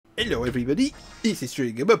Hello everybody, this is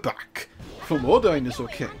String and we're back for more Dinosaur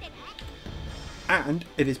King. And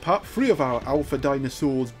it is part 3 of our Alpha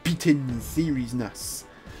Dinosaurs Beaten series ness.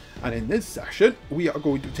 And in this session, we are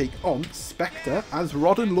going to take on Spectre as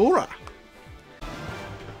Rod and Laura.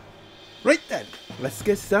 Right then, let's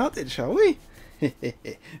get started, shall we?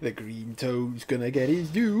 The green toad's gonna get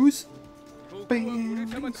his dues.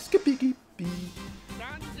 Bam, skippy.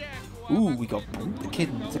 Ooh, we got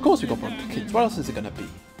Brumpkins. Of course we got Brumpkins. What else is it gonna be?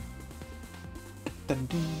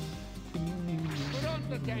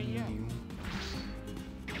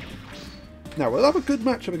 Now we'll have a good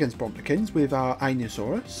matchup against Brumpkins with our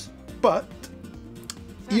Dinosaurus, but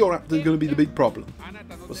Eoraptor is going to be the big problem.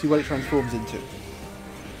 We'll see what it transforms into.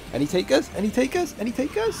 Any takers? Any takers? Any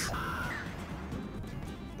takers?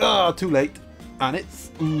 Ah, oh, too late. And it's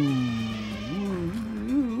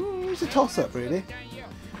it's a toss-up, really.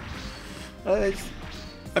 I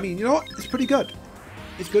mean, you know what? It's pretty good.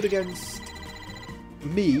 It's good against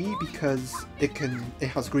me because it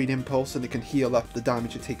has green impulse and it can heal up the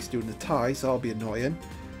damage it takes during the tie, so that'll be annoying.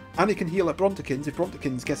 And it can heal up Brumpkins if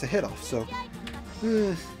Brumpkins gets a hit off, so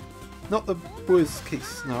not the worst case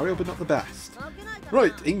scenario, but not the best.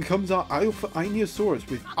 Right, in comes our Alpha Dinosaurus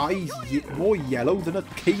with eyes more yellow than a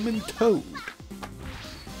Cayman toad.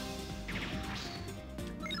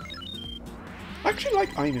 I actually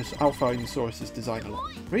like Alpha Dinosaurus' design a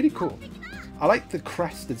lot. Really cool. I like the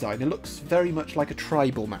crest design. It looks very much like a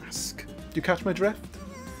tribal mask. Do you catch my drift?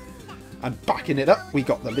 And backing it up, we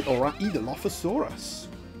got the little ratty dilophosaurus.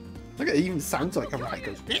 Look, it even sounds like a rat. It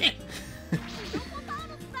goes.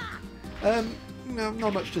 No,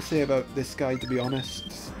 not much to say about this guy, to be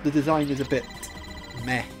honest. The design is a bit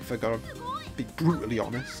meh, if I gotta be brutally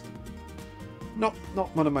honest. Not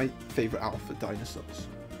one of my favourite Alpha dinosaurs,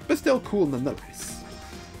 but still cool nonetheless.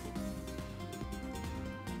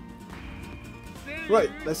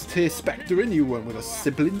 Right, let's tear Spectre a new one with a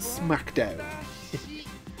sibling smackdown.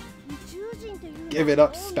 Give it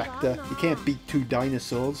up, Spectre. You can't beat 2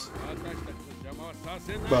 dinosaurs.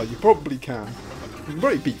 Well, you probably can. You can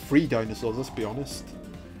probably beat 3 dinosaurs, let's be honest.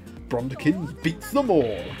 Brumpkins beats them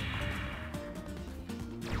all.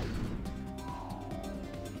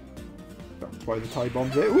 That's why the tie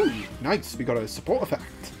bomb's there. Ooh, nice. We got a support effect.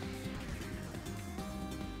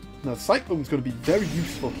 Now, Cyclone's going to be very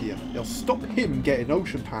useful here. It'll stop him getting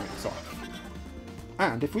ocean panics off.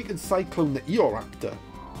 And if we can Cyclone the Eoraptor,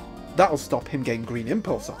 that'll stop him getting green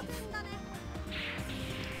impulse off.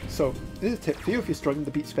 So, here's a tip for you if you're struggling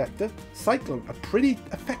to beat Spectre. Cyclone, a pretty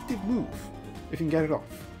effective move, if you can get it off.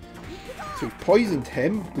 So we've poisoned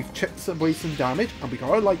him, we've chipped away some damage, and we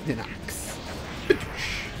got our lightning axe.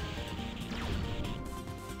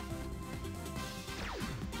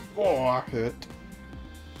 Oh, that hurt.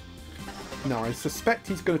 Now, I suspect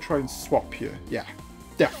he's going to try and swap here. Yeah,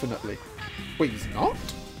 definitely. Wait, he's not?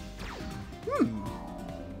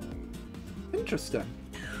 Interesting.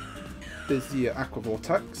 There's the Aqua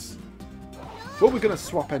Vortex. Well, we're going to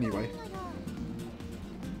swap anyway.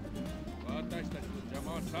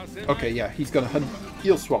 Okay, yeah, he's going to hunt.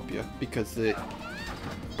 He'll swap you because the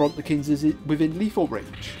Brumpkins is within lethal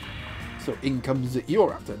range. So in comes the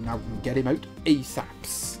Eoraptor. Now we can get him out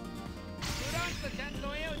ASAPs.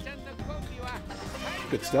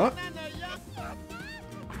 Good start.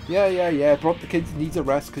 Yeah. Brumpkins needs a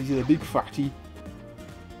rest because he's a big fatty.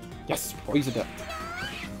 Yes, poisoned it.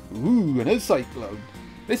 Ooh, another Cyclone.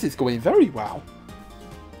 This is going very well.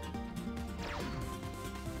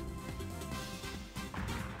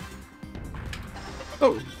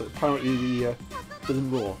 Oh, apparently the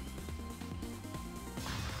doesn't roar.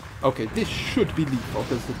 Okay, this should be lethal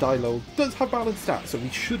because the Dilo does have balanced stats, so we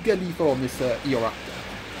should get lethal on this Eoraptor.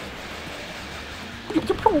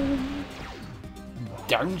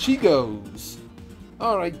 Down she goes.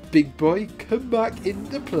 Alright, big boy, come back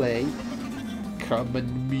into play. Come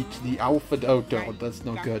and meet the Alpha... Oh, no, that's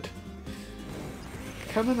not good.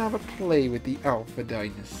 Come and have a play with the Alpha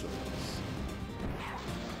Dinosaurs.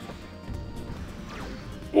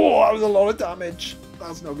 Oh, that was a lot of damage.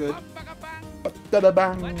 That's no good.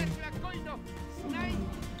 Ba-da-bang.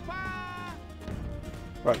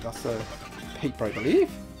 Right, that's a paper, I believe.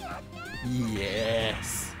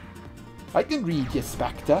 Yes. I can read you,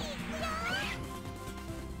 Spectre.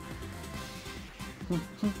 We'll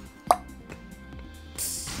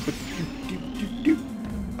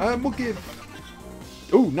give...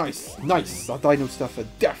 Oh, nice. Our dino stuff are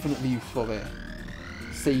definitely useful there.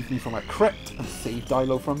 Saved me from a crit and saved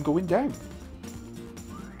Dilo from going down.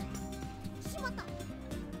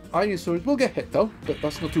 Dinosaurs will get hit though, but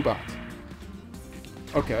that's not too bad.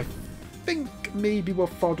 Okay, I think maybe we'll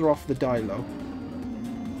fodder off the Dilo.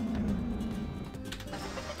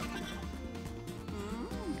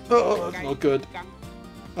 Oh, that's not good.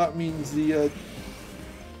 That means the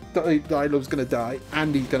Dilo's gonna die,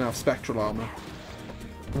 and he's gonna have spectral armor.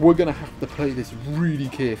 We're gonna have to play this really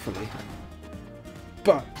carefully.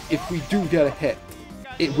 But if we do get a hit,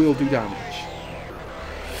 it will do damage.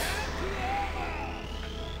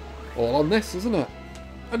 All on this, isn't it?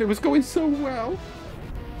 And it was going so well.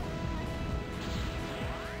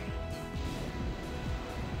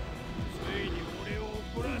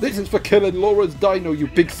 This is for killing Laura's dino, you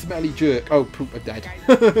big smelly jerk. Oh, poop are dead.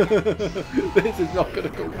 This is not going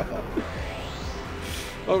to go well.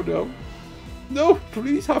 Oh no. No,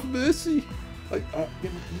 please have mercy.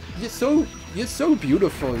 You're so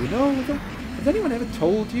beautiful, you know? Has anyone ever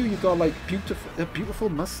told you got like a beautiful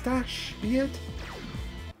mustache, beard?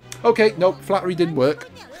 Okay, nope, flattery didn't work.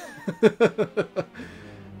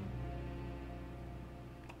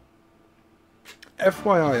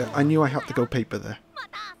 FYI, I knew I had to go paper there.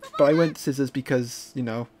 But I went scissors because, you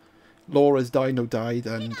know, Laura's dino died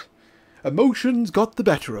and emotions got the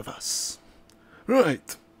better of us.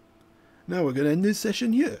 Right. Now we're going to end this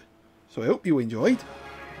session here. So I hope you enjoyed.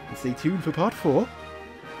 And stay tuned for part 4,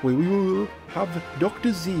 where we will have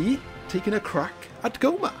Dr. Z taking a crack at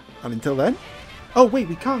Goma. And until then... Oh wait,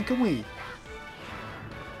 we can't, can we?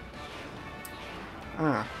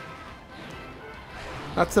 Ah.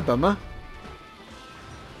 That's a bummer.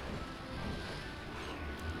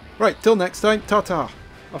 Right, till next time, ta-ta.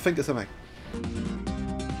 I'll think of something.